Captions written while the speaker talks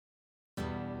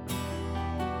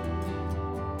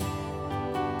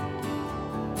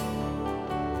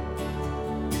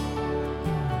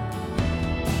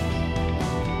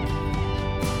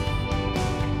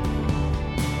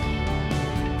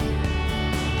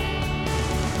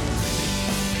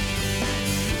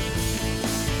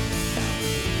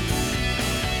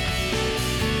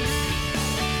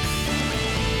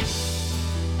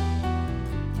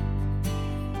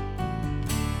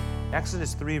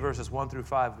Exodus 3, verses 1 through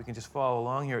 5, we can just follow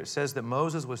along here. It says that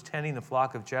Moses was tending the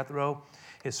flock of Jethro,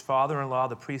 his father-in-law,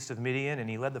 the priest of Midian, and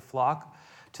he led the flock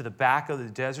to the back of the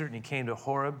desert, and he came to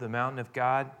Horeb, the mountain of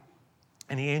God.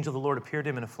 And the angel of the Lord appeared to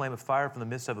him in a flame of fire from the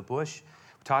midst of a bush.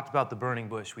 We talked about the burning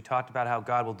bush. We talked about how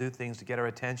God will do things to get our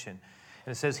attention.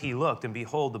 And it says he looked, and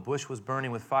behold, the bush was burning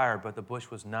with fire, but the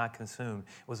bush was not consumed.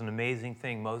 It was an amazing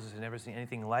thing. Moses had never seen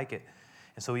anything like it.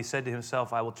 And so he said to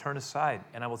himself, I will turn aside,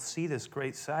 and I will see this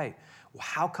great sight. Well,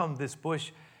 how come this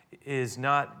bush is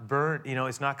not burned,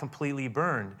 it's not completely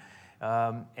burned?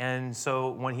 And so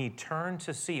when he turned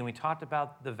to see, and we talked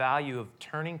about the value of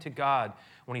turning to God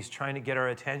when he's trying to get our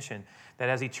attention, that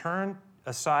as he turned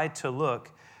aside to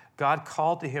look, God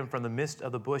called to him from the midst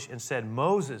of the bush and said,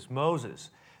 Moses, Moses.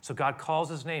 So God calls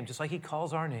his name, just like he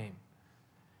calls our name.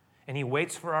 And he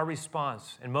waits for our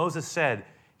response. And Moses said,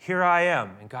 here I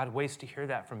am. And God waits to hear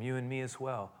that from you and me as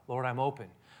well. Lord, I'm open.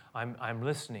 I'm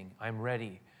listening. I'm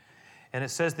ready. And it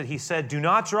says that he said, do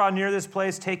not draw near this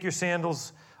place. Take your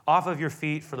sandals off of your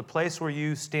feet, for the place where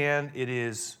you stand, it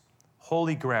is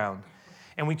holy ground.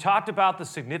 And we talked about the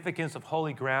significance of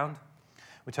holy ground.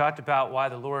 We talked about why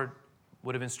the Lord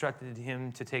would have instructed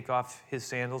him to take off his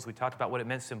sandals. We talked about what it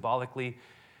meant symbolically.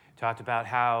 We talked about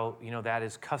how, that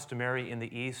is customary in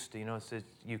the East. It says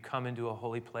you come into a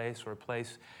holy place or a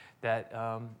place that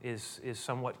is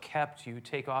somewhat kept. You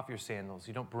take off your sandals.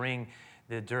 You don't bring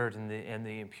the dirt and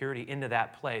the impurity into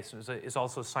that place. It's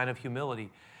also a sign of humility.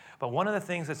 But one of the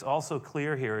things that's also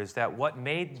clear here is that what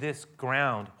made this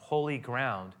ground holy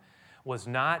ground was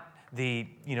not the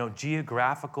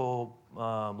geographical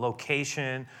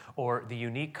location or the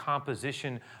unique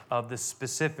composition of the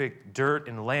specific dirt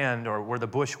and land or where the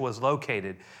bush was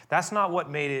located. That's not what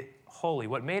made it holy.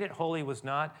 What made it holy was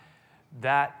not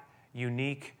that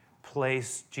unique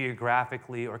place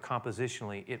geographically or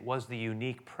compositionally. It was the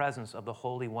unique presence of the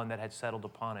Holy One that had settled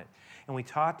upon it. And we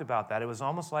talked about that. It was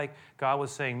almost like God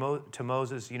was saying to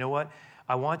Moses, you know what?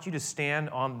 I want you to stand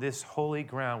on this holy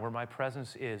ground where my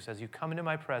presence is. As you come into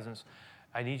my presence,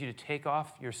 I need you to take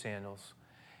off your sandals.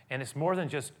 And it's more than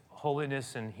just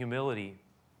holiness and humility.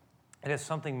 It is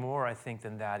something more, I think,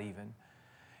 than that even.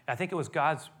 I think it was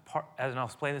God's part, and I'll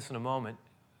explain this in a moment,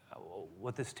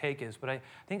 what this take is, but I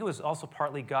think it was also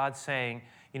partly God saying,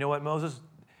 you know what, Moses,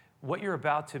 what you're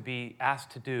about to be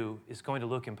asked to do is going to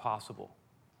look impossible.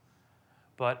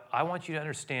 But I want you to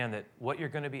understand that what you're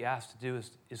going to be asked to do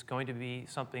is going to be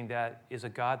something that is a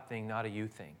God thing, not a you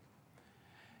thing.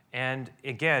 And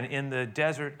again, in the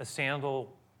desert, a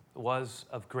sandal was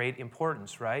of great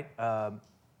importance, right?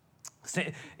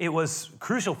 It was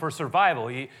crucial for survival.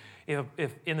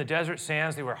 If in the desert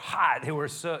sands, they were hot, they were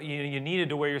so, you needed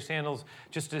to wear your sandals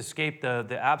just to escape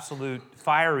the absolute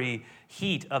fiery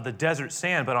heat of the desert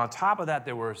sand. But on top of that,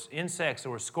 there were insects,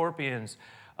 there were scorpions,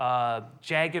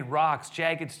 jagged rocks,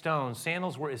 jagged stones.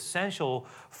 Sandals were essential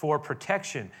for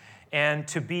protection. And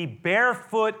to be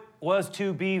barefoot was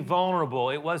to be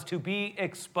vulnerable. It was to be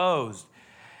exposed.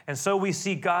 And so we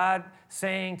see God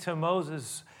saying to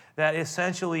Moses that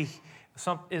essentially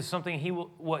is something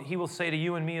what he will say to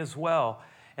you and me as well.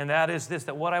 And that is this,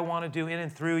 that what I want to do in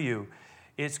and through you,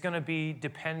 it's going to be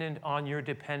dependent on your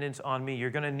dependence on me.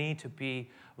 You're going to need to be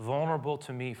vulnerable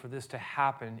to me for this to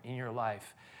happen in your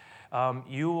life.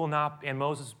 You will not, and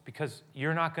Moses, because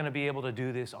you're not going to be able to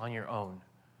do this on your own.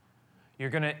 You're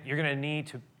going to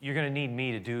need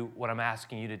me to do what I'm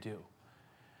asking you to do.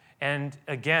 And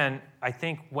again, I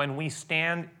think when we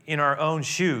stand in our own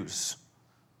shoes,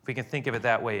 if we can think of it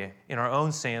that way, in our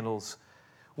own sandals,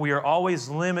 we are always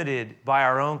limited by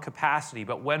our own capacity.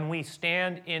 But when we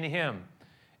stand in Him,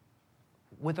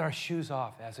 with our shoes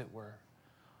off, as it were,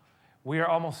 we are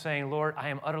almost saying, Lord, I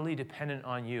am utterly dependent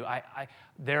on you.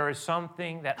 There is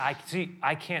something that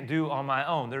I can't do on my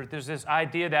own. There's this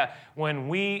idea that when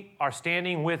we are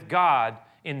standing with God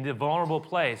in the vulnerable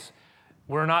place,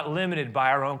 we're not limited by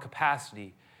our own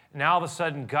capacity. Now all of a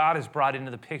sudden, God is brought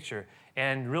into the picture.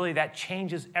 And really that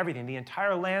changes everything. The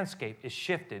entire landscape is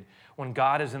shifted when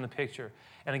God is in the picture.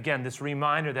 And again, this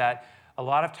reminder that a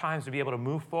lot of times to be able to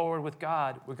move forward with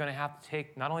God, we're going to have to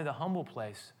take not only the humble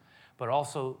place, but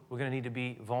also we're going to need to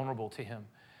be vulnerable to Him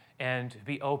and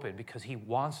be open because He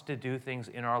wants to do things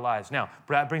in our lives. Now,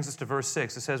 that brings us to verse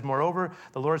 6. It says, moreover,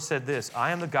 the Lord said this,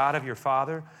 I am the God of your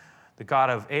father, the God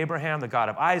of Abraham, the God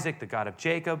of Isaac, the God of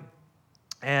Jacob.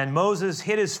 And Moses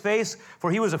hid his face,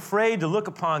 for he was afraid to look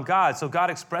upon God. So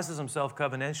God expresses Himself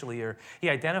covenantally here.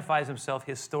 He identifies Himself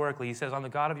historically. He says, I'm the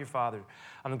God of your father.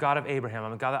 I'm the God of Abraham.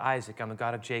 I'm the God of Isaac. I'm the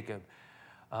God of Jacob.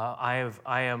 I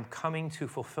am coming to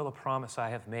fulfill a promise I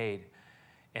have made.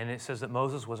 And it says that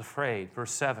Moses was afraid.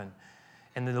 Verse 7.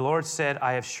 And the Lord said,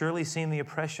 I have surely seen the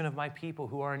oppression of my people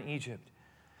who are in Egypt,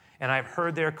 and I have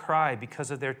heard their cry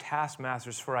because of their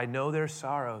taskmasters, for I know their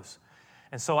sorrows.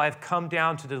 And so I have come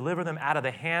down to deliver them out of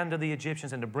the hand of the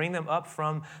Egyptians and to bring them up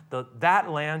from that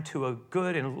land to a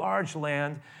good and large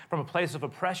land, from a place of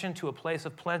oppression to a place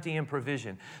of plenty and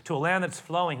provision, to a land that's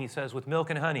flowing, he says, with milk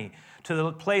and honey, to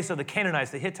the place of the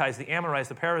Canaanites, the Hittites, the Amorites,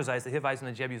 the Perizzites, the Hivites, and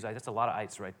the Jebusites. That's a lot of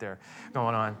ites right there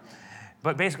going on.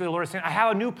 But basically the Lord is saying, I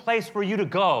have a new place for you to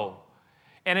go.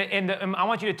 And I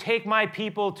want you to take my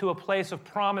people to a place of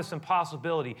promise and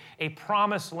possibility, a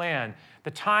promised land.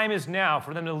 The time is now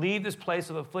for them to leave this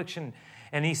place of affliction.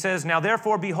 And he says, now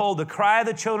therefore, behold, the cry of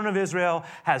the children of Israel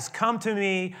has come to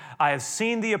me. I have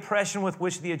seen the oppression with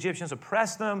which the Egyptians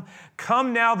oppressed them.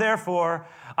 Come now, therefore,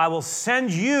 I will send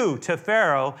you to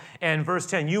Pharaoh. And verse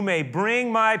 10, you may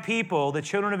bring my people, the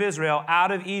children of Israel,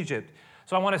 out of Egypt.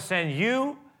 So I want to send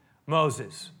you,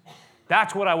 Moses.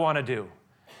 That's what I want to do.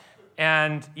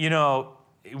 And,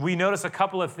 we notice a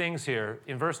couple of things here.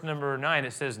 In verse number 9,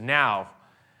 it says, now.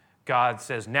 God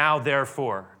says, now,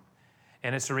 therefore.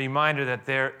 And it's a reminder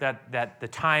that the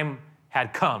time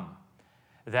had come,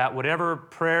 that whatever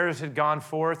prayers had gone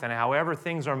forth and however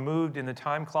things are moved in the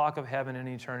time clock of heaven and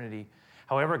eternity,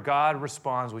 however God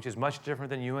responds, which is much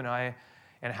different than you and I,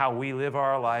 and how we live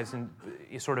our lives and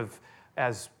sort of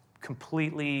as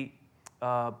completely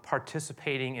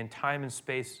participating in time and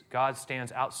space. God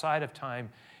stands outside of time,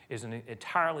 is an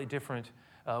entirely different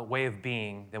way of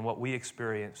being than what we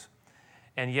experience.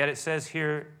 And yet it says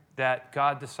here that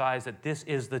God decides that this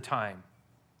is the time.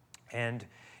 And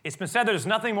it's been said there's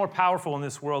nothing more powerful in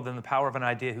this world than the power of an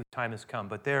idea whose time has come.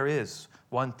 But there is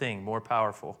one thing more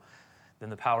powerful than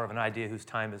the power of an idea whose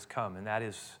time has come, and that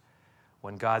is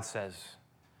when God says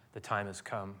the time has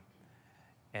come.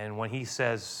 And when he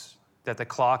says that the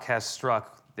clock has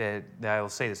struck, that I will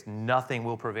say this, nothing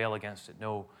will prevail against it.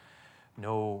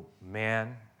 No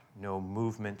man, no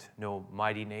movement, no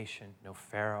mighty nation, no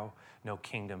Pharaoh, no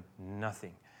kingdom,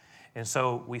 nothing. And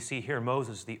so we see here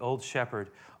Moses, the old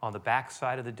shepherd, on the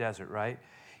backside of the desert, right?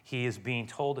 He is being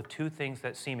told of two things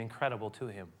that seem incredible to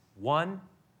him. One,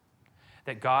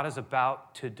 that God is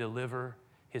about to deliver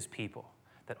his people.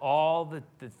 That all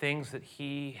the things that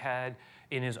he had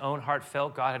in his own heart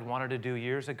felt God had wanted to do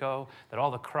years ago, that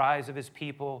all the cries of his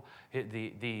people,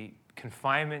 the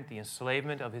confinement, the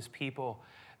enslavement of his people,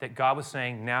 that God was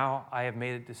saying, now I have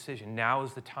made a decision. Now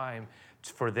is the time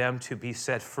for them to be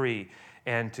set free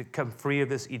and to come free of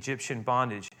this Egyptian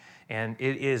bondage. And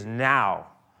it is now.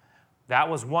 That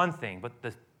was one thing. But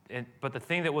the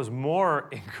thing that was more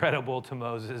incredible to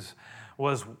Moses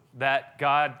was that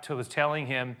God was telling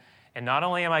him, and not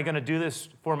only am I going to do this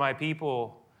for my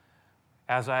people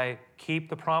as I keep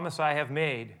the promise I have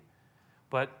made,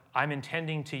 but I'm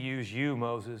intending to use you,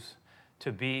 Moses,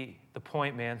 to be the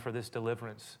point man for this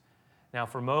deliverance. Now,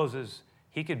 for Moses,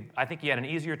 I think he had an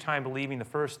easier time believing the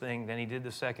first thing than he did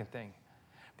the second thing.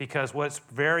 Because what's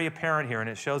very apparent here, and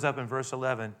it shows up in verse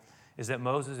 11, is that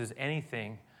Moses is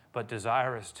anything but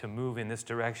desirous to move in this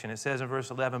direction. It says in verse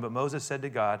 11, but Moses said to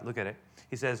God, look at it,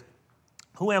 he says,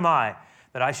 who am I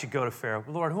that I should go to Pharaoh?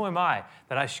 Lord, who am I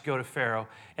that I should go to Pharaoh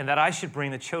and that I should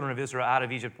bring the children of Israel out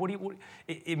of Egypt?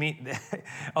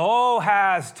 Oh,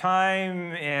 has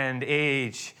time and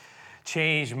age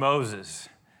changed Moses?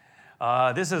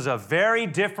 This is a very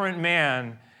different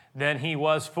man than he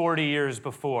was 40 years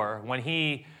before, when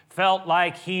he felt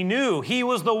like he knew he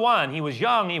was the one. He was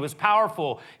young, he was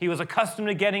powerful, he was accustomed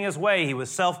to getting his way, he was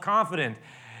self-confident.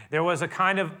 There was a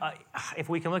kind of, if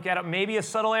we can look at it, maybe a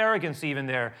subtle arrogance even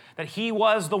there, that he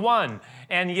was the one,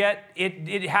 and yet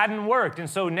it hadn't worked. And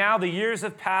so now the years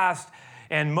have passed,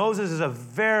 and Moses is a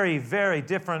very, very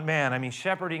different man. I mean,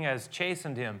 shepherding has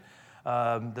chastened him.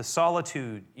 The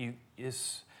solitude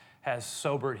has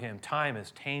sobered him. Time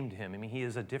has tamed him. I mean, he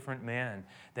is a different man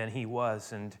than he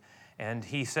was. And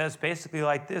he says basically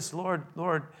like this, Lord,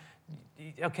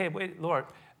 okay, wait, Lord,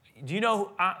 do you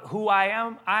know who I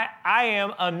am? I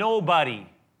am a nobody.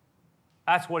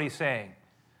 That's what he's saying.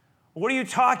 What are you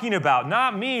talking about?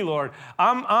 Not me, Lord.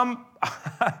 I'm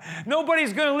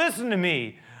nobody's going to listen to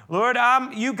me. Lord,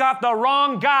 you got the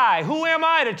wrong guy. Who am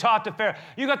I to talk to Pharaoh?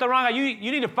 You got the wrong guy.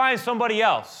 You need to find somebody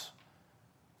else.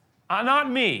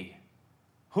 Not me.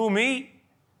 Who, me?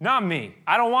 Not me.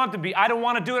 I don't want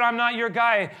to do it. I'm not your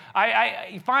guy.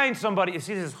 I find somebody. You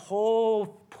see this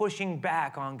whole pushing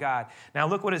back on God. Now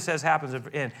look what it says happens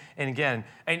and again.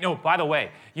 And no, by the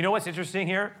way, you know what's interesting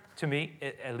here to me,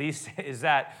 at least, is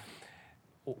that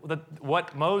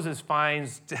what Moses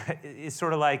finds is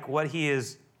sort of like what he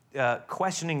is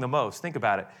questioning the most. Think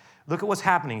about it. Look at what's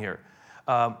happening here.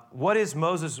 What is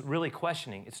Moses really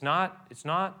questioning? It's not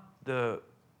the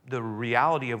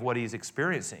reality of what he's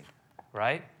experiencing,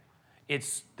 right?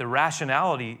 It's the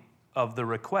rationality of the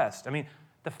request. I mean,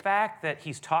 the fact that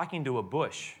he's talking to a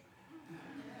bush,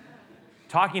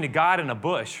 talking to God in a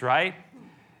bush, right?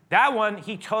 That one,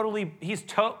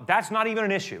 that's not even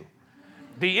an issue.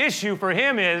 The issue for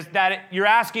him is that you're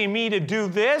asking me to do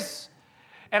this?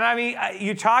 And I mean,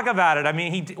 you talk about it. I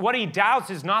mean, what he doubts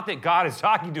is not that God is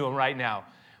talking to him right now,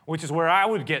 which is where I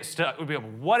would get stuck. Would be,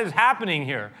 what is happening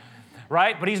here?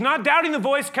 Right? But he's not doubting the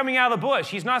voice coming out of the bush.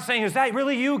 He's not saying, is that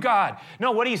really you, God?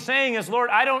 No, what he's saying is, Lord,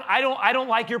 I don't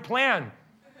like your plan.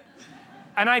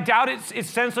 And I doubt its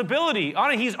sensibility.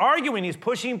 He's arguing, he's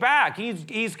pushing back.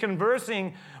 He's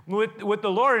conversing with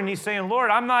the Lord, and he's saying,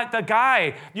 Lord, I'm not the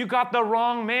guy. You got the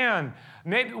wrong man.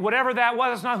 Maybe whatever that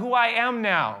was, it's not who I am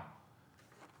now.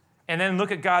 And then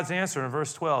look at God's answer in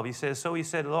verse 12. He says, so he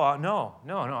said, oh, no,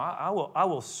 I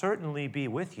will certainly be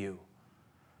with you.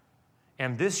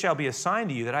 And this shall be a sign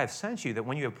to you that I have sent you, that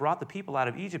when you have brought the people out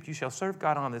of Egypt, you shall serve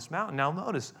God on this mountain. Now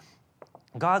notice,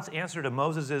 God's answer to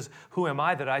Moses is, who am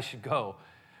I that I should go?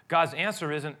 God's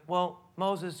answer isn't, well,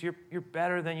 Moses, you're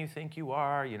better than you think you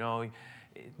are. You know,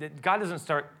 God doesn't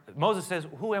start, Moses says,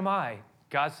 who am I?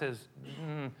 God says,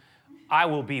 I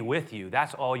will be with you.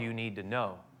 That's all you need to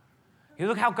know. You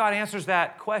look how God answers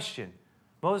that question.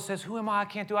 Moses says, who am I?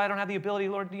 I don't have the ability,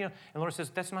 Lord. And the Lord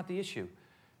says, that's not the issue.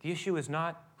 The issue is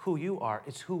not who you are.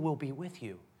 It's who will be with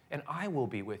you. And I will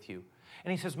be with you.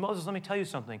 And he says, Moses, let me tell you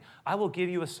something. I will give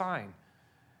you a sign.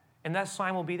 And that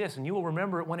sign will be this. And you will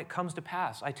remember it when it comes to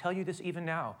pass. I tell you this even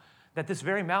now, that this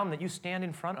very mountain that you stand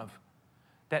in front of,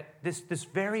 that this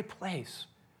very place,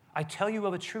 I tell you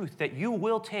of a truth, that you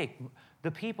will take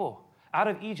the people out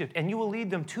of Egypt, and you will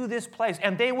lead them to this place,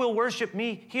 and they will worship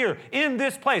me here, in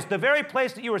this place, the very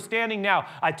place that you are standing now.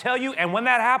 I tell you, and when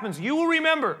that happens, you will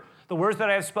remember the words that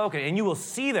I have spoken, and you will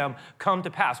see them come to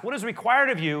pass. What is required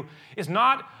of you is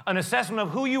not an assessment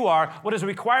of who you are. What is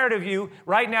required of you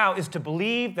right now is to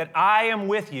believe that I am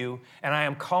with you, and I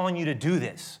am calling you to do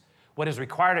this. What is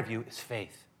required of you is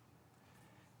faith.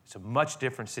 It's a much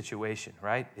different situation,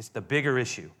 right? It's the bigger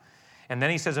issue. And then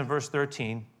he says in verse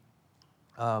 13,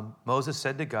 Moses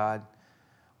said to God,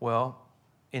 well,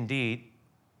 indeed,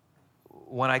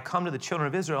 when I come to the children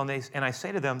of Israel and I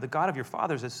say to them, the God of your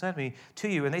fathers has sent me to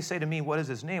you, and they say to me, what is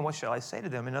his name? What shall I say to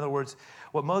them? In other words,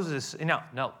 what Moses is,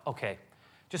 no, okay,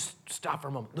 just stop for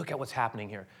a moment. Look at what's happening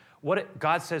here.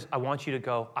 God says, I want you to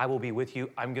go. I will be with you.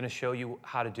 I'm going to show you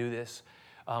how to do this.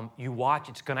 You watch,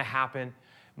 it's going to happen.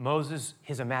 Moses,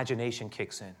 his imagination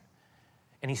kicks in,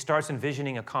 and he starts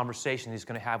envisioning a conversation he's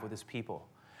going to have with his people.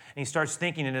 And he starts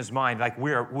thinking in his mind, like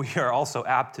we are also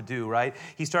apt to do, right?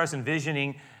 He starts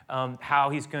envisioning how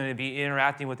he's going to be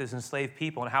interacting with his enslaved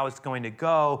people and how it's going to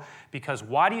go. Because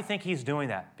why do you think he's doing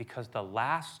that? Because the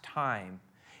last time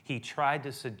he tried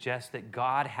to suggest that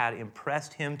God had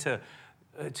impressed him to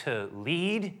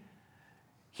lead,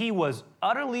 he was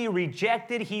utterly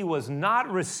rejected. He was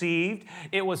not received.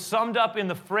 It was summed up in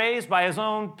the phrase by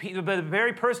the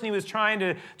very person he was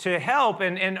trying to help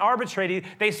and arbitrate.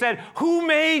 They said, who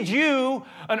made you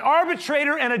an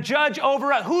arbitrator and a judge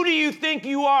over us? Who do you think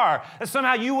you are? That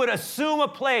somehow you would assume a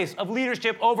place of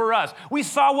leadership over us. We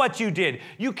saw what you did.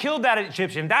 You killed that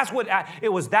Egyptian.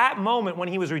 It was that moment when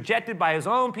he was rejected by his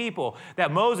own people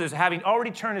that Moses, having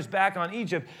already turned his back on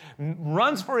Egypt,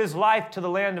 runs for his life to the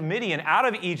land of Midian, out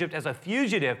of Egypt as a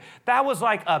fugitive. That was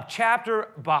like a chapter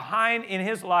behind in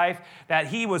his life that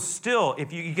he was still,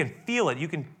 if you can feel it, you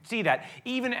can see that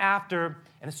even after,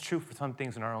 and it's true for some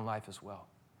things in our own life as well.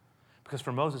 Because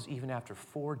for Moses, even after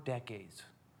 4 decades,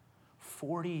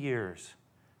 40 years,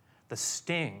 the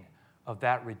sting of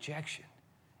that rejection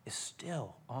is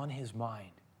still on his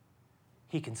mind.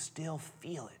 He can still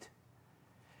feel it.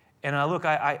 And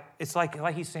it's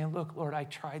like he's saying, look, Lord, I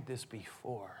tried this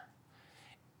before.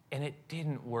 And it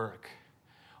didn't work.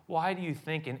 Why do you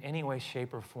think in any way,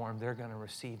 shape, or form they're going to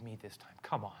receive me this time?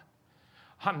 Come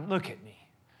on. Look at me.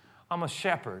 I'm a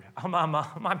shepherd.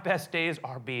 My best days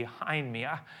are behind me.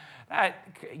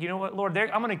 You know what, Lord,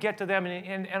 I'm going to get to them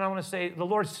and I'm going to say,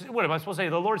 what am I supposed to say?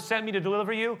 The Lord sent me to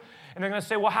deliver you? And they're going to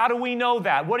say, well, how do we know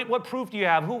that? What proof do you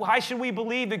have? How should we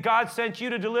believe that God sent you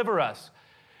to deliver us?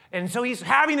 And so he's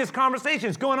having this conversation.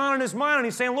 It's going on in his mind, and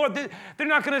he's saying, Lord, they're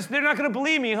not going to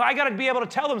believe me. I got to be able to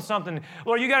tell them something.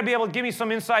 Lord, you got to be able to give me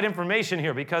some inside information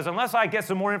here, because unless I get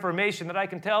some more information that I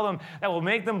can tell them that will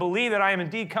make them believe that I am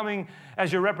indeed coming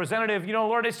as your representative,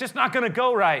 Lord, it's just not going to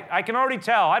go right. I can already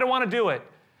tell. I don't want to do it.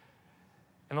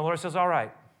 And the Lord says, all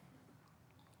right,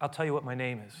 I'll tell you what my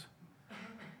name is.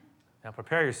 Now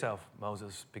prepare yourself,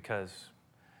 Moses, because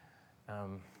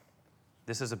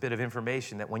this is a bit of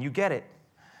information that when you get it,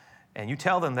 and you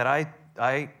tell them that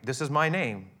this is my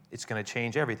name, it's going to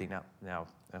change everything. Now,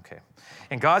 okay.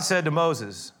 And God said to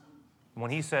Moses,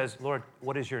 when he says, Lord,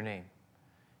 what is your name?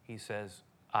 He says,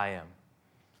 I am.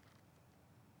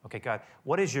 Okay, God,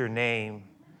 what is your name?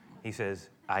 He says,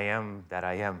 I am that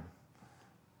I am.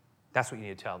 That's what you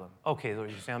need to tell them. Okay, Lord,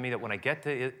 you're telling me that when I get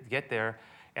there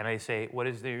and I say, what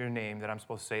is your name, that I'm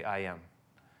supposed to say, I am.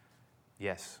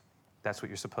 Yes, that's what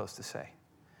you're supposed to say.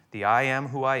 The I am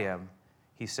who I am.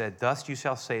 He said, thus you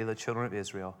shall say to the children of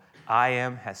Israel, I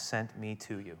am has sent me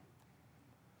to you.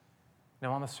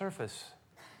 Now, on the surface,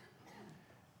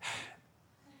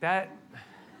 that's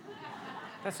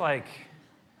like,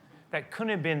 that couldn't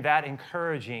have been that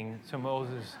encouraging to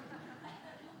Moses.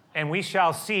 And we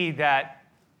shall see that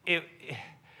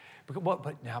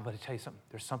but I tell you something,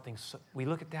 there's something, we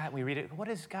look at that and we read it, what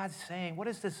is God saying? What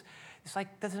is this? It's like,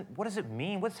 what does it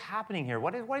mean? What's happening here?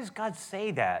 Why does God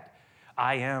say that?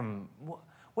 I am,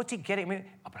 what's he getting? But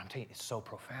I'm telling you, it's so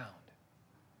profound.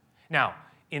 Now,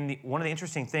 one of the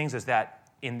interesting things is that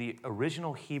in the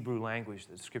original Hebrew language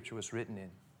that the scripture was written in,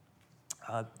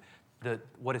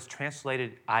 what is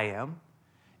translated I am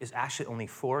is actually only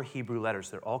 4 Hebrew letters.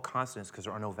 They're all consonants because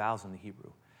there are no vowels in the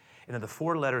Hebrew. And then the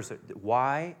 4 letters are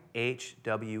Y-H-W-H.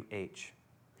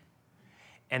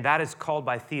 And that is called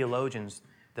by theologians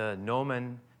the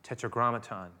nomen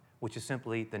tetragrammaton, which is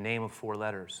simply the name of 4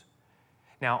 letters.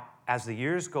 Now, as the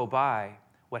years go by,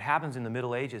 what happens in the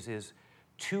Middle Ages is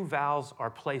 2 vowels are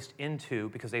placed into,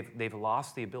 because they've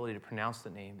lost the ability to pronounce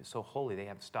the name. It's so holy, they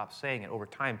have to stop saying it. Over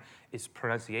time, its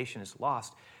pronunciation is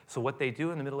lost. So what they do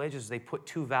in the Middle Ages is they put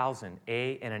 2 vowels in,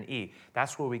 A and an E.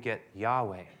 That's where we get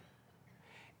Yahweh.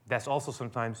 That's also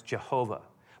sometimes Jehovah.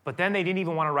 But then they didn't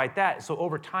even want to write that. So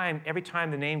over time, every time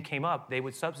the name came up, they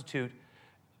would substitute,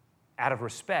 out of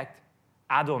respect,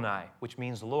 Adonai, which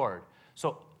means Lord.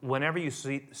 So whenever you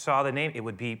saw the name, they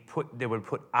would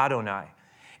put Adonai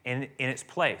in its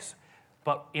place.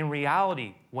 But in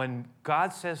reality, when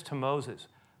God says to Moses,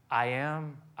 I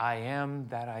am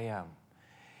that I am,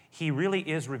 he really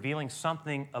is revealing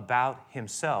something about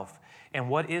himself. And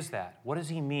what is that? What does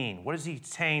he mean? What is he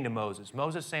saying to Moses?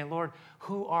 Moses saying, Lord,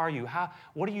 who are you?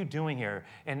 What are you doing here?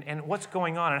 And what's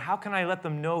going on? And how can I let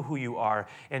them know who you are?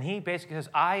 And he basically says,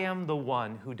 I am the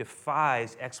one who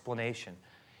defies explanation.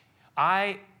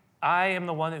 I am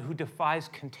the one who defies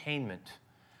containment.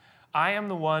 I am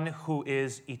the one who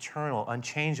is eternal,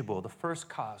 unchangeable, the first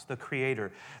cause, the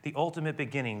creator, the ultimate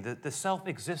beginning, the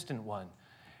self-existent one.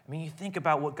 I mean, you think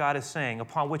about what God is saying,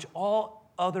 upon which all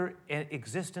other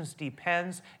existence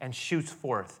depends and shoots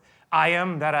forth. I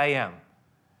am that I am.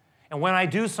 And when I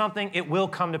do something, it will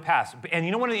come to pass. And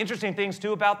you know one of the interesting things,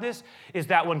 too, about this is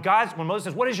that when Moses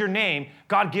says, what is your name?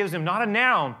 God gives him not a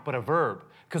noun, but a verb.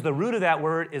 Because the root of that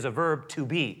word is a verb, to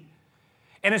be.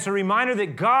 And it's a reminder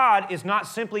that God is not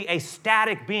simply a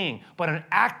static being, but an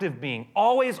active being,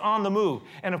 always on the move.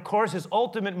 And of course, his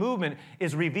ultimate movement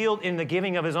is revealed in the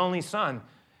giving of his only son.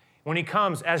 When he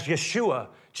comes as Yeshua,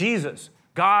 Jesus,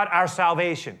 God, our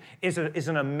salvation, is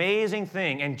an amazing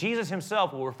thing. And Jesus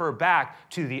himself will refer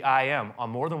back to the I am on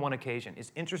more than one occasion.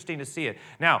 It's interesting to see it.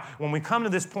 Now, when we come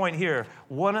to this point here,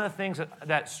 one of the things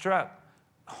that struck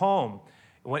home,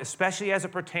 especially as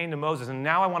it pertained to Moses, and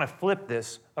now I want to flip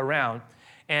this around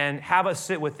and have us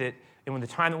sit with it in the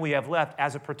time that we have left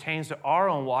as it pertains to our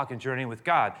own walk and journey with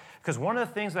God. Because one of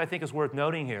the things that I think is worth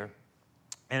noting here,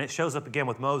 and it shows up again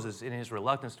with Moses in his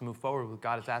reluctance to move forward with what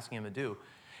God is asking him to do,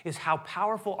 is how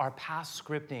powerful our past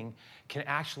scripting can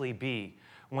actually be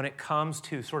when it comes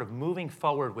to sort of moving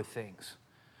forward with things,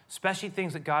 especially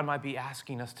things that God might be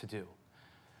asking us to do.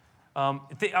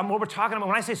 What we're talking about,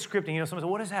 when I say scripting, someone says,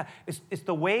 what is that? It's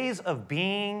the ways of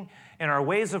being and our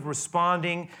ways of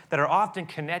responding that are often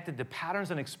connected to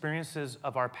patterns and experiences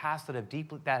of our past that have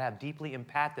deeply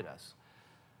impacted us.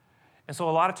 And so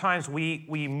a lot of times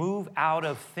we move out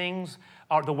of things,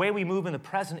 or the way we move in the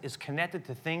present is connected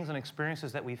to things and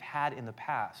experiences that we've had in the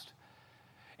past.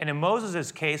 And in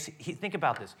Moses' case, think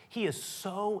about this. He is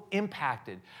so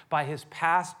impacted by his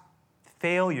past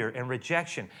failure and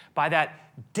rejection, by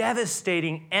that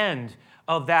devastating end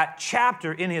of that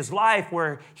chapter in his life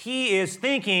where he is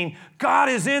thinking, God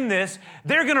is in this.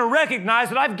 They're going to recognize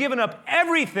that I've given up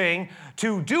everything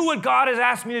to do what God has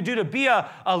asked me to do, to be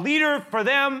a leader for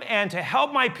them and to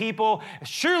help my people.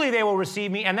 Surely they will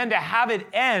receive me. And then to have it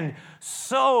end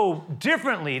so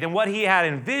differently than what he had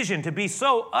envisioned, to be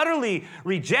so utterly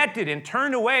rejected and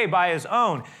turned away by his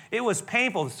own. It was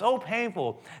painful, so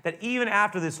painful that even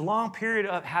after this long period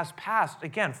has passed,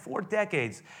 again, 4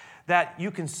 decades, that you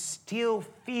can still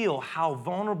feel how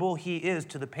vulnerable he is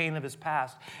to the pain of his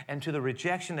past and to the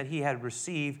rejection that he had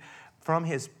received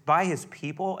by his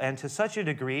people, and to such a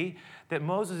degree that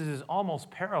Moses is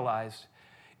almost paralyzed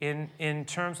in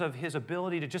terms of his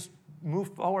ability to just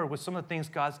move forward with some of the things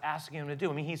God's asking him to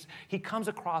do. I mean, he comes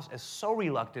across as so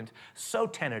reluctant, so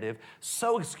tentative,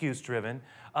 so excuse-driven,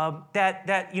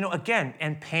 that again,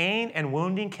 and pain and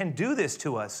wounding can do this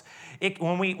to us.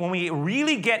 When we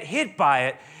really get hit by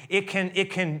it, it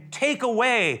can take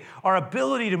away our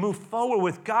ability to move forward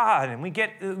with God, and we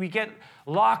get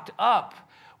locked up,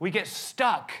 we get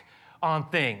stuck on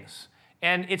things.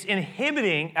 And it's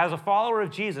inhibiting, as a follower of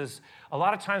Jesus, a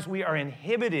lot of times we are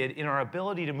inhibited in our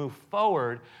ability to move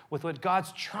forward with what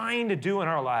God's trying to do in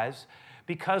our lives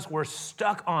because we're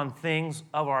stuck on things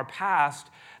of our past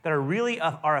that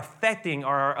are affecting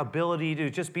our ability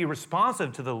to just be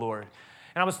responsive to the Lord.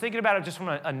 And I was thinking about it just from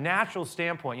a natural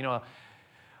standpoint.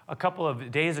 A couple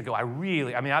of days ago, I've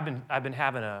been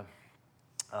having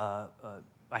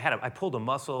I pulled a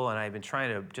muscle, and I've been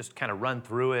trying to just kind of run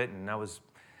through it, and I was,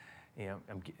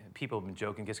 people have been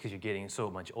joking just because you're getting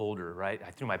so much older, right?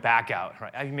 I threw my back out,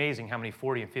 right? It's amazing how many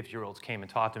 40 and 50-year-olds came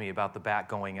and talked to me about the back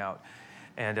going out.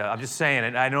 And I'm just saying,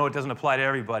 and I know it doesn't apply to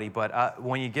everybody, but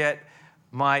when you get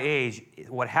my age,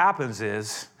 what happens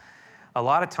is a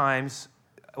lot of times,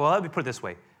 well, let me put it this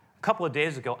way. A couple of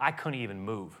days ago, I couldn't even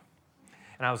move.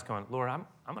 And I was going, Lord, I'm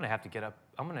going to have to get up.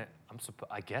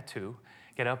 I get to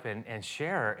get up and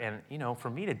share. And, for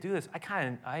me to do this,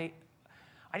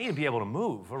 I need to be able to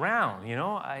move around,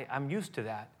 I'm used to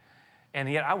that. And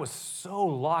yet I was so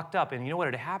locked up. And what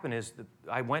had happened is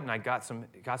I went and I got some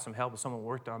help. Someone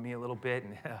worked on me a little bit.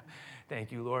 And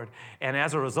thank you, Lord. And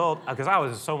as a result, because I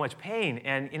was in so much pain,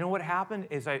 and what happened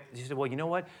is she said, well, you know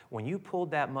what? When you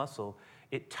pulled that muscle,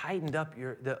 it tightened up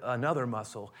another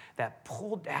muscle that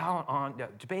pulled down on,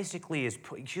 basically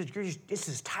you're just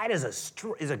as tight as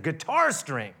a guitar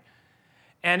string.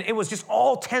 And it was just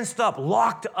all tensed up,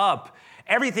 locked up.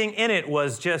 Everything in it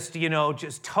was just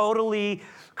totally,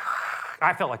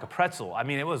 I felt like a pretzel. I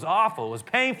mean, it was awful. It was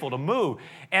painful to move.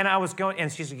 And I was going,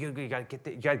 and she said, you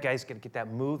guys got to get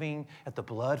that moving, let the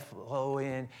blood flow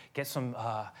in, get some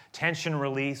tension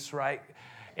release, right?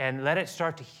 And let it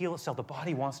start to heal itself. The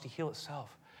body wants to heal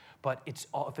itself. But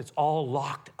if it's all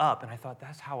locked up, and I thought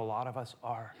that's how a lot of us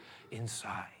are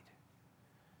inside.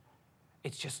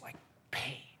 It's just like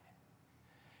pain.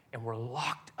 And we're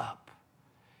locked up.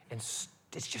 And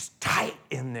it's just tight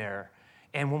in there.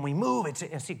 And when we move,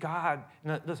 and see, God,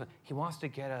 listen, he wants to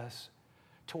get us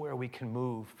to where we can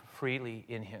move freely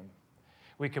in him.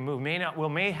 We can move. We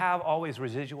may have always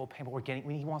residual pain, but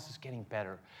he wants us getting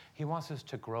better. He wants us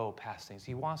to grow past things.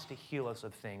 He wants to heal us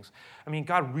of things. I mean,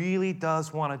 God really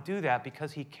does want to do that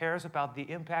because he cares about the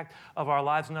impact of our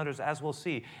lives and others, as we'll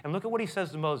see. And look at what he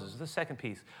says to Moses, the second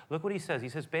piece. Look what he says. He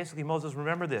says, basically, Moses,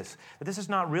 remember this, that this is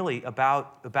not really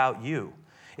about you.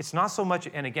 It's not so much,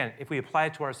 and again, if we apply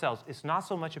it to ourselves, it's not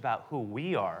so much about who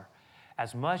we are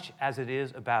as much as it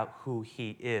is about who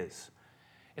he is.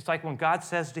 It's like when God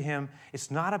says to him, it's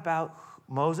not about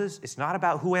Moses, it's not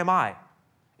about who am I,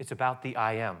 it's about the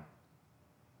I am.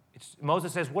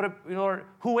 Moses says, Lord,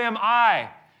 who am I?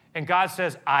 And God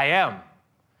says, I am.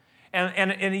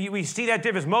 And we see that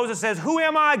difference. Moses says, who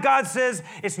am I? God says,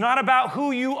 it's not about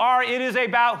who you are, it is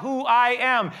about who I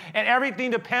am. And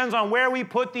everything depends on where we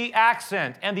put the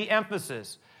accent and the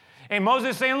emphasis. And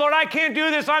Moses is saying, Lord, I can't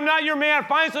do this. I'm not your man.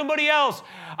 Find somebody else.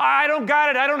 I don't got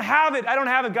it. I don't have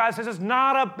it. God says, it's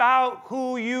not about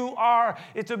who you are.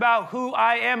 It's about who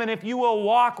I am. And if you will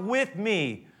walk with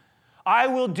me, I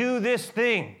will do this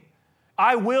thing.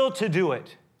 I will to do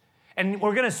it. And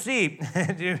we're going to see,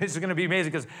 this is going to be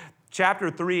amazing because chapter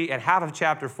 3 and half of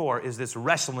chapter 4 is this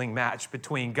wrestling match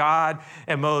between God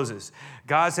and Moses.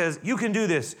 God says, you can do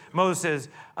this. Moses says,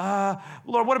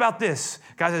 Lord, what about this?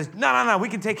 God says, no, we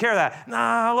can take care of that.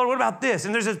 No, Lord, what about this?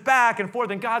 And there's this back and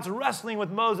forth, and God's wrestling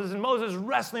with Moses, and Moses is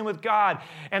wrestling with God.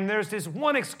 And there's this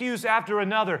one excuse after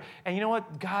another. And you know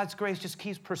what? God's grace just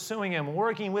keeps pursuing him,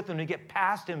 working with him to get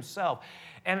past himself.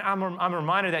 And I'm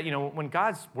reminded that, when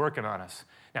God's working on us,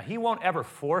 now he won't ever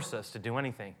force us to do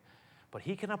anything. But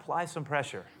he can apply some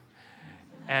pressure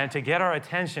and to get our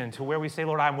attention to where we say,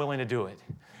 Lord, I'm willing to do it.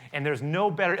 And there's no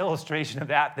better illustration of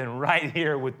that than right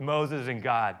here with Moses and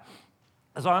God.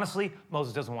 Because honestly,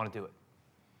 Moses doesn't want to do it.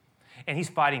 And he's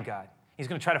fighting God. He's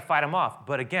going to try to fight him off.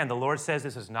 But again, the Lord says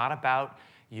this is not about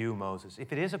you, Moses.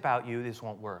 If it is about you, this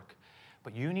won't work.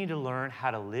 But you need to learn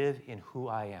how to live in who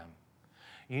I am.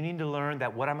 You need to learn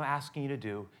that what I'm asking you to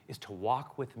do is to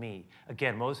walk with me.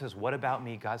 Again, Moses says, what about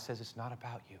me? God says, it's not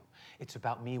about you. It's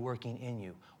about me working in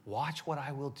you. Watch what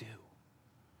I will do.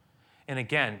 And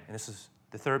again, and this is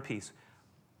the third piece,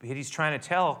 he's trying to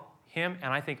tell him,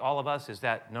 and I think all of us, is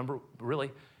that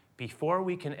really, before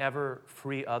we can ever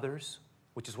free others,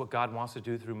 which is what God wants to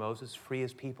do through Moses, free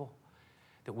his people,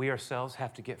 that we ourselves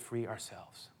have to get free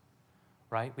ourselves,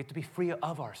 right? We have to be free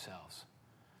of ourselves.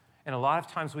 And a lot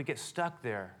of times we get stuck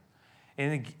there.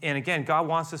 And again, God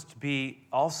wants us to be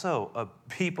also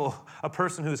a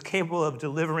person who is capable of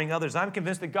delivering others. I'm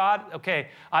convinced that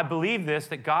I believe this,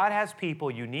 that God has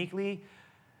people uniquely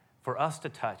for us to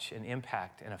touch and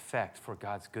impact and affect for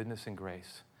God's goodness and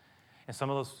grace. And some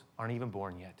of those aren't even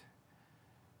born yet.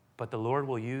 But the Lord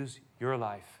will use your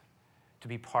life to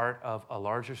be part of a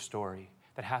larger story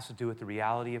that has to do with the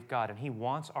reality of God. And he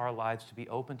wants our lives to be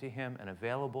open to him and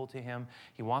available to him.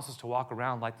 He wants us to walk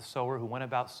around like the sower who went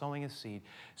about sowing his seed,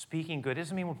 speaking good. It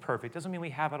doesn't mean we're perfect. It doesn't mean we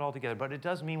have it all together, but it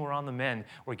does mean we're on the mend.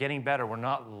 We're getting better. We're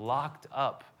not locked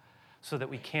up so that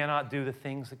we cannot do the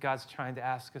things that God's trying to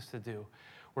ask us to do.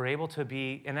 We're able to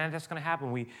be, and that's going to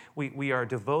happen. We are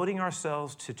devoting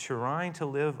ourselves to trying to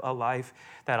live a life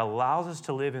that allows us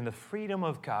to live in the freedom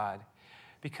of God,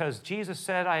 because Jesus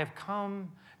said, I have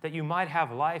come that you might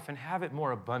have life and have it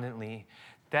more abundantly,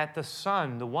 that the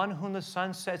Son, the one whom the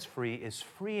Son sets free, is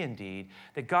free indeed,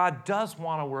 that God does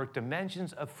want to work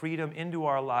dimensions of freedom into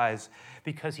our lives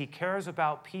because he cares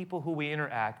about people who we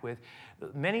interact with.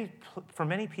 For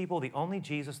many people, the only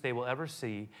Jesus they will ever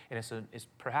see, and it's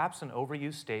perhaps an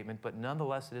overused statement, but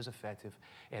nonetheless it is effective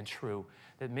and true,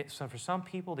 that for some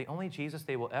people, the only Jesus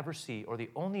they will ever see, or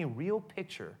the only real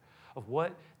picture of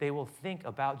what they will think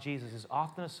about Jesus, is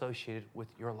often associated with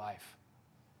your life.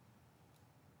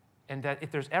 And that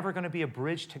if there's ever going to be a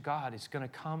bridge to God, it's going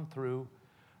to come through,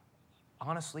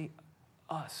 honestly,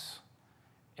 us.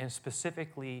 And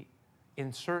specifically,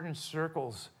 in certain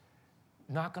circles,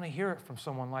 not going to hear it from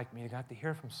someone like me. You're going to have to hear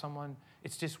it from someone.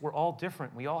 It's just, we're all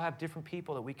different. We all have different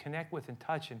people that we connect with and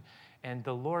touch. And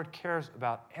the Lord cares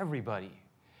about everybody.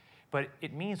 But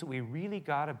it means that we really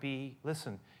got to be,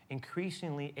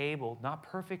 increasingly able, not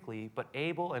perfectly, but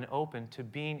able and open to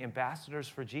being ambassadors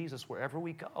for Jesus wherever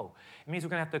we go. It means we're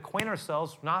going to have to acquaint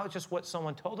ourselves, not just what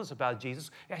someone told us about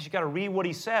Jesus. You actually got to read what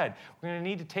he said. We're going to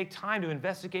need to take time to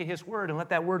investigate his word and let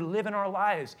that word live in our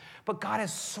lives. But God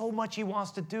has so much he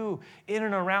wants to do in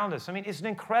and around us. It's an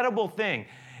incredible thing.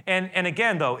 And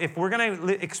again, though, if we're going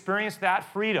to experience that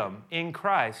freedom in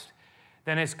Christ,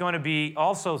 then it's going to be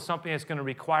also something that's going to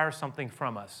require something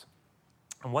from us.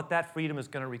 And what that freedom is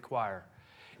going to require,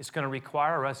 it's going to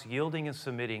require us yielding and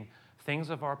submitting things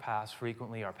of our past,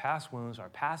 frequently our past wounds, our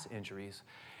past injuries,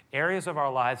 areas of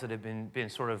our lives that have been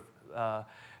sort of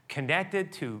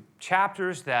connected to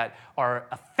chapters that are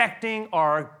affecting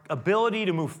our ability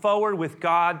to move forward with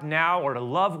God now, or to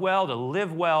love well, to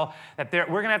live well, that we're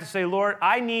going to have to say, Lord,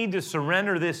 I need to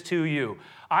surrender this to you.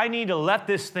 I need to let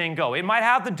this thing go. It might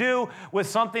have to do with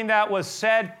something that was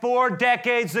said 4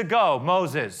 decades ago,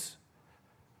 Moses.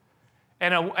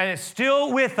 And it's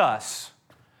still with us.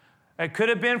 It could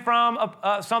have been from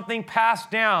something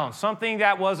passed down, something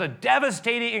that was a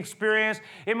devastating experience.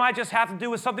 It might just have to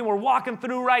do with something we're walking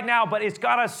through right now, but it's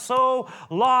got us so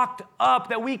locked up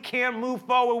that we can't move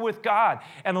forward with God.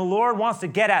 And the Lord wants to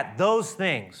get at those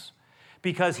things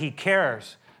because he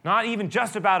cares. Not even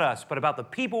just about us, but about the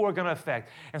people we're going to affect.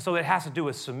 And so it has to do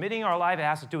with submitting our life. It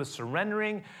has to do with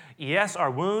surrendering, yes, our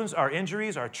wounds, our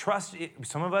injuries, our trust.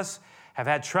 Some of us have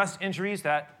had trust injuries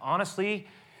that honestly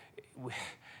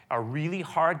are really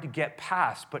hard to get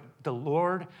past, but the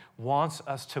Lord wants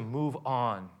us to move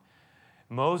on.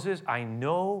 Moses, I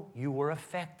know you were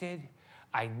affected.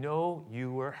 I know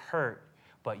you were hurt,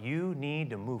 but you need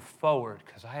to move forward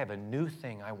because I have a new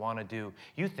thing I want to do.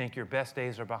 You think your best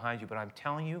days are behind you, but I'm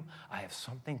telling you, I have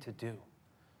something to do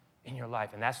in your life.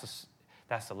 And that's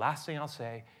the last thing I'll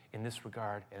say in this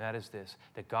regard, and that is this,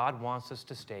 that God wants us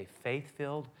to stay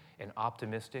faith-filled and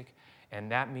optimistic,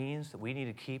 and that means that we need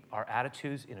to keep our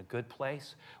attitudes in a good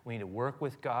place. We need to work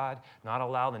with God, not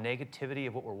allow the negativity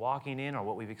of what we're walking in or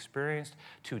what we've experienced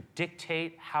to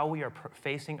dictate how we are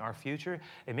facing our future.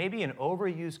 It may be an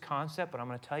overused concept, but I'm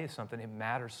going to tell you something, it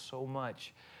matters so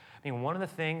much. One of the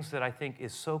things that I think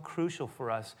is so crucial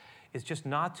for us is just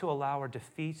not to allow our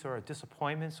defeats or our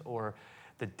disappointments or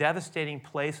the devastating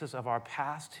places of our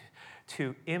past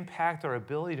to impact our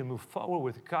ability to move forward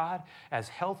with God as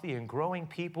healthy and growing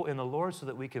people in the Lord so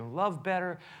that we can love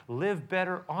better, live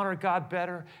better, honor God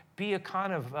better, be a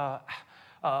kind of,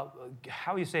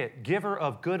 giver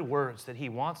of good words that he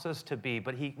wants us to be.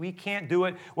 But we can't do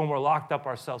it when we're locked up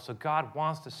ourselves. So God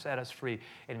wants to set us free.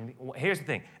 And here's the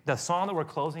thing. The song that we're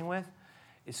closing with,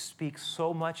 it speaks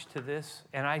so much to this.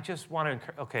 And I just want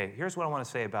to, here's what I want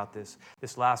to say about this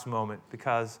last moment,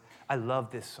 because I love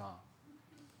this song.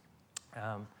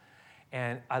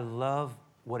 And I love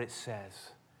what it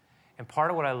says. And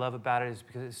part of what I love about it is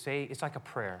because it's like a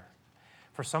prayer.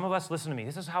 For some of us, listen to me,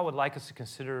 this is how I would like us to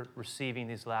consider receiving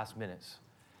these last minutes.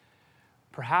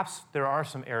 Perhaps there are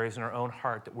some areas in our own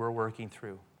heart that we're working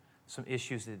through, some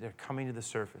issues that are coming to the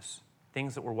surface,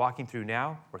 things that we're walking through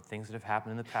now or things that have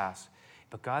happened in the past.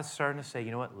 But God's starting to say,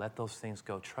 you know what, let those things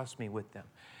go. Trust me with them.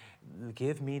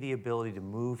 Give me the ability to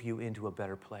move you into a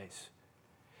better place.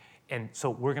 And so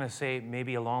we're going to say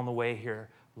maybe along the way here,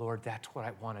 Lord, that's what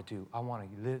I want to do. I want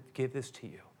to give this to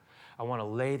you. I want to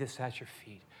lay this at your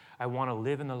feet. I want to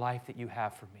live in the life that you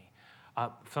have for me.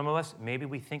 Some of us, maybe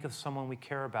we think of someone we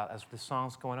care about. As the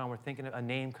song's going on, we're thinking a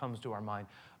name comes to our mind.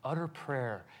 Utter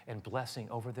prayer and blessing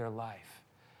over their life.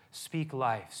 Speak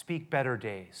life. Speak better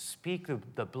days. Speak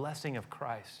the blessing of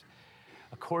Christ.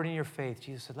 According to your faith,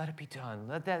 Jesus said, let it be done.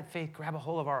 Let that faith grab a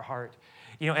hold of our heart.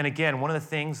 You know, and again, one of the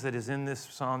things that is in this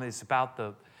psalm is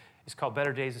it's called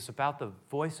Better Days. It's about the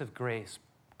voice of grace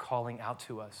calling out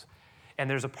to us. And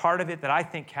there's a part of it that I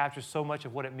think captures so much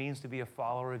of what it means to be a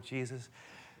follower of Jesus.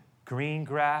 Green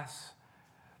grass,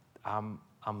 I'm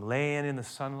laying in the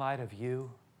sunlight of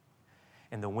you,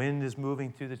 and the wind is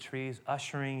moving through the trees,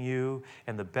 ushering you,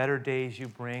 and the better days you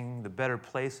bring, the better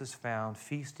places found,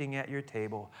 feasting at your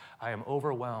table. I am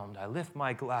overwhelmed. I lift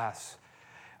my glass.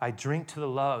 I drink to the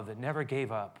love that never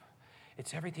gave up.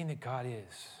 It's everything that God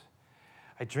is.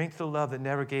 I drink to the love that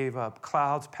never gave up.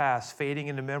 Clouds pass, fading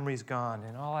into memories gone,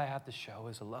 and all I have to show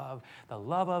is the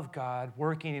love of God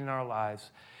working in our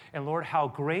lives. And Lord, how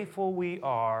grateful we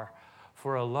are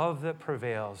for a love that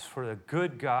prevails, for the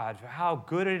good God, for how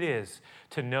good it is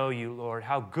to know you, Lord,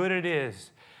 how good it is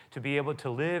to be able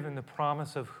to live in the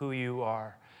promise of who you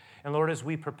are. And Lord, as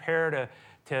we prepare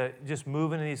to just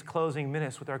move into these closing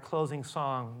minutes with our closing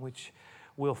song, which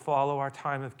will follow our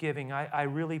time of giving, I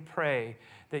really pray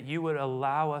that you would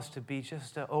allow us to be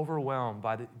just overwhelmed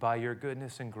by your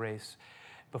goodness and grace.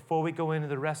 Before we go into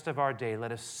the rest of our day,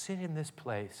 let us sit in this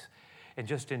place and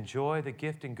just enjoy the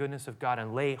gift and goodness of God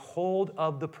and lay hold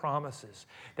of the promises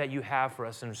that you have for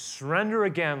us and surrender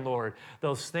again, Lord,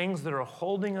 those things that are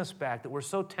holding us back, that we're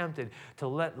so tempted to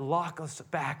lock us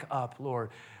back up, Lord.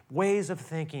 Ways of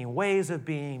thinking, ways of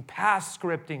being, past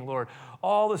scripting, Lord,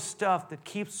 all the stuff that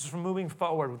keeps us from moving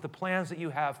forward with the plans that you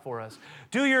have for us.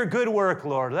 Do your good work,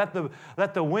 Lord. Let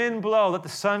the wind blow, let the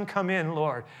sun come in,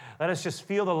 Lord. Let us just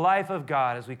feel the life of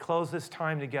God as we close this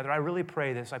time together. I really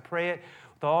pray this. I pray it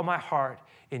with all my heart.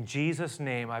 In Jesus'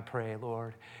 name I pray,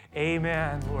 Lord.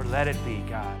 Amen. Lord, let it be,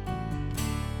 God.